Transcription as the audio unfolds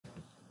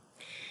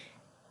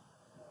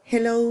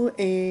Hello,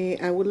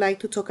 I would like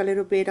to talk a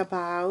little bit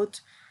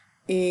about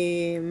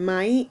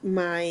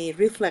my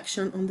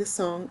reflection on the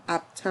song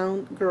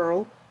Uptown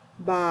Girl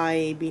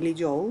by Billy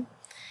Joel.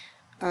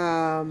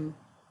 Um,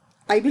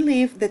 I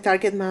believe the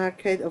target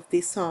market of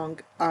this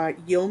song are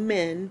young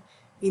men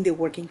in the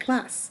working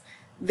class.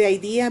 The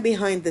idea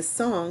behind the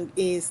song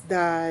is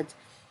that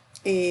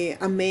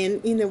a man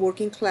in the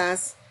working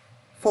class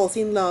falls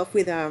in love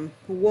with a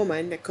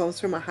woman that comes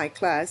from a high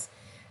class,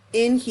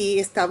 and he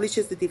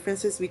establishes the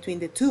differences between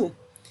the two.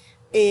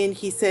 And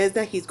he says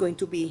that he's going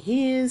to be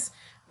his,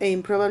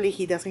 and probably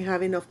he doesn't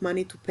have enough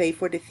money to pay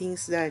for the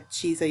things that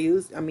she's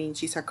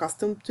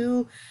accustomed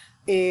to,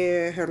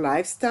 her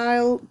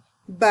lifestyle,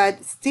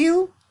 but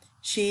still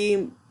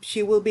she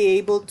will be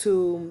able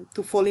to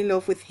fall in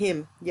love with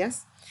him.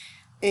 Yes.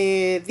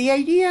 The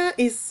idea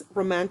is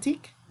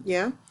romantic.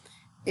 Yeah.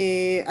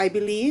 I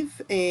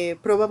believe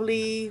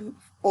probably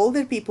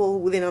older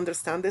people wouldn't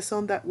understand the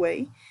song that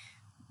way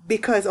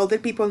because older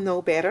people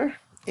know better.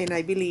 And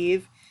I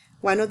believe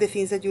one of the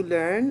things that you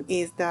learn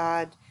is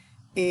that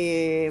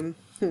um,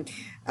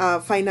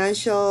 the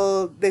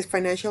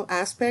financial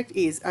aspect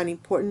is an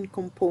important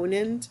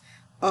component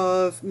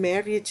of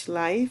marriage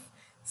life.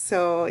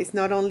 So it's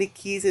not only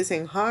kisses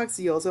and hugs,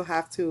 you also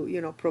have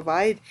to,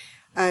 provide,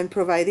 and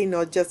providing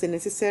not just the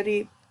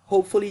necessary.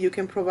 Hopefully you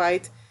can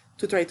provide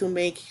to try to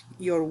make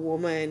your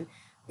woman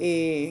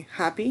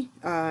happy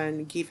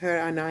and give her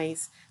a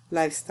nice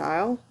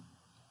lifestyle.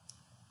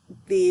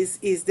 This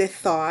is the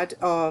thought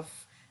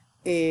of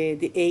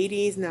the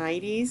 80s,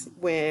 90s,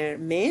 where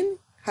men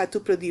had to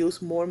produce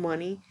more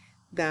money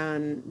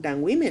than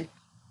women.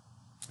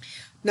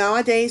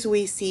 Nowadays,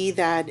 we see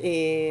that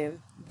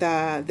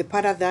the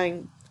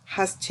paradigm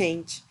has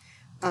changed.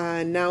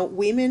 Now,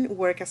 women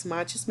work as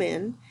much as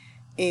men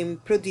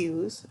and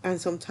produce, and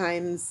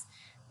sometimes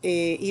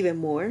even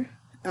more.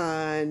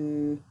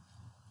 And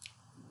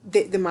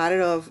the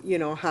matter of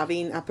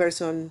having a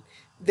person,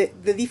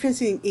 the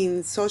difference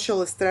in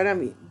social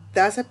strata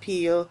does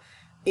appeal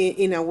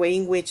in a way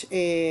in which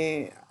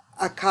a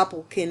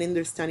couple can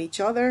understand each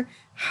other,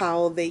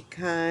 how they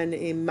can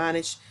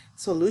manage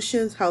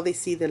solutions, how they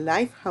see the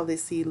life, how they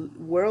see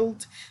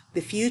world,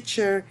 the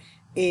future,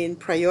 and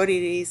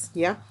priorities.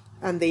 Yeah,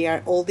 and they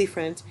are all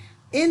different.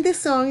 And the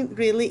song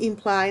really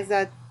implies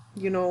that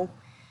you know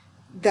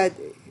that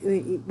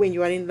when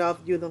you are in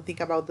love, you don't think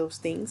about those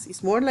things.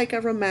 It's more like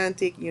a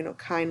romantic,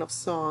 kind of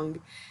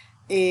song.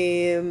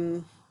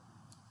 Um,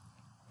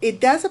 it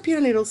does appear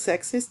a little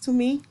sexist to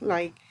me.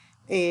 Like,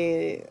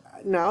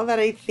 now that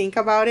I think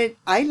about it,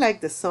 I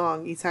like the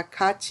song. It's a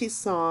catchy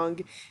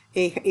song.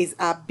 It's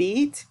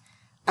upbeat.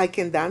 I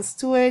can dance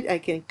to it. I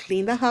can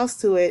clean the house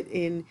to it,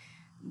 and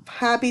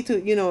happy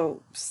to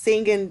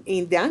sing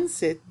and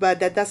dance it. But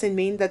that doesn't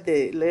mean that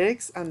the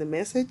lyrics and the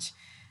message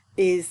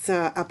is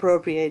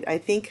appropriate. I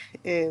think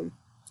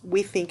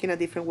we think in a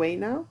different way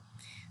now.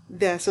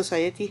 The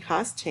society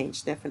has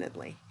changed,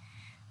 definitely.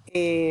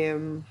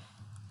 Um,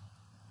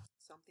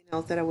 Something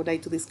else that I would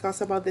like to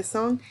discuss about the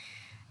song.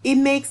 It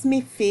makes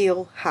me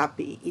feel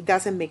happy. It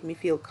doesn't make me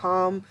feel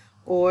calm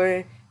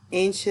or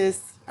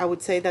anxious. I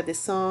would say that the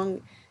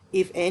song,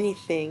 if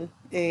anything,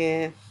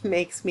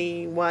 makes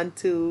me want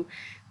to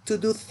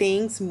do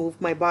things,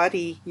 move my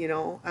body,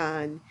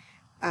 and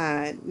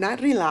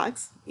not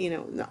relax.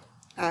 No,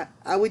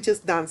 I would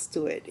just dance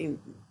to it and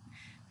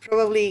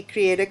probably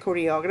create a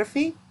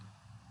choreography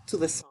to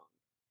the song.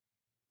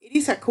 It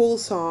is a cool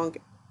song,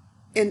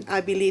 and I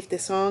believe the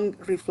song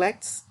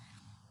reflects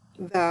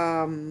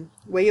the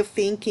way of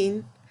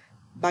thinking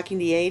back in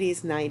the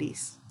 80s,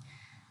 90s.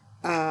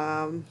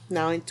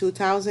 Now in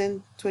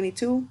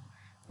 2022,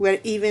 we're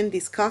even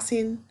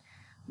discussing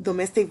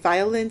domestic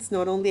violence,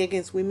 not only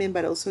against women,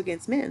 but also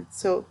against men.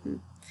 So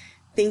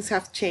things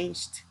have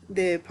changed.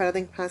 The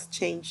paradigm has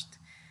changed.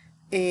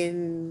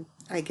 And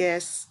I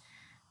guess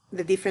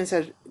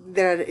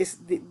there is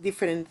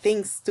different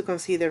things to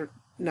consider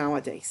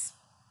nowadays.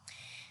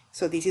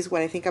 So this is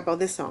what I think about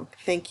the song.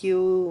 Thank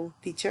you,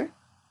 teacher,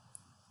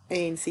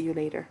 and see you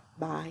later.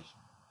 Bye.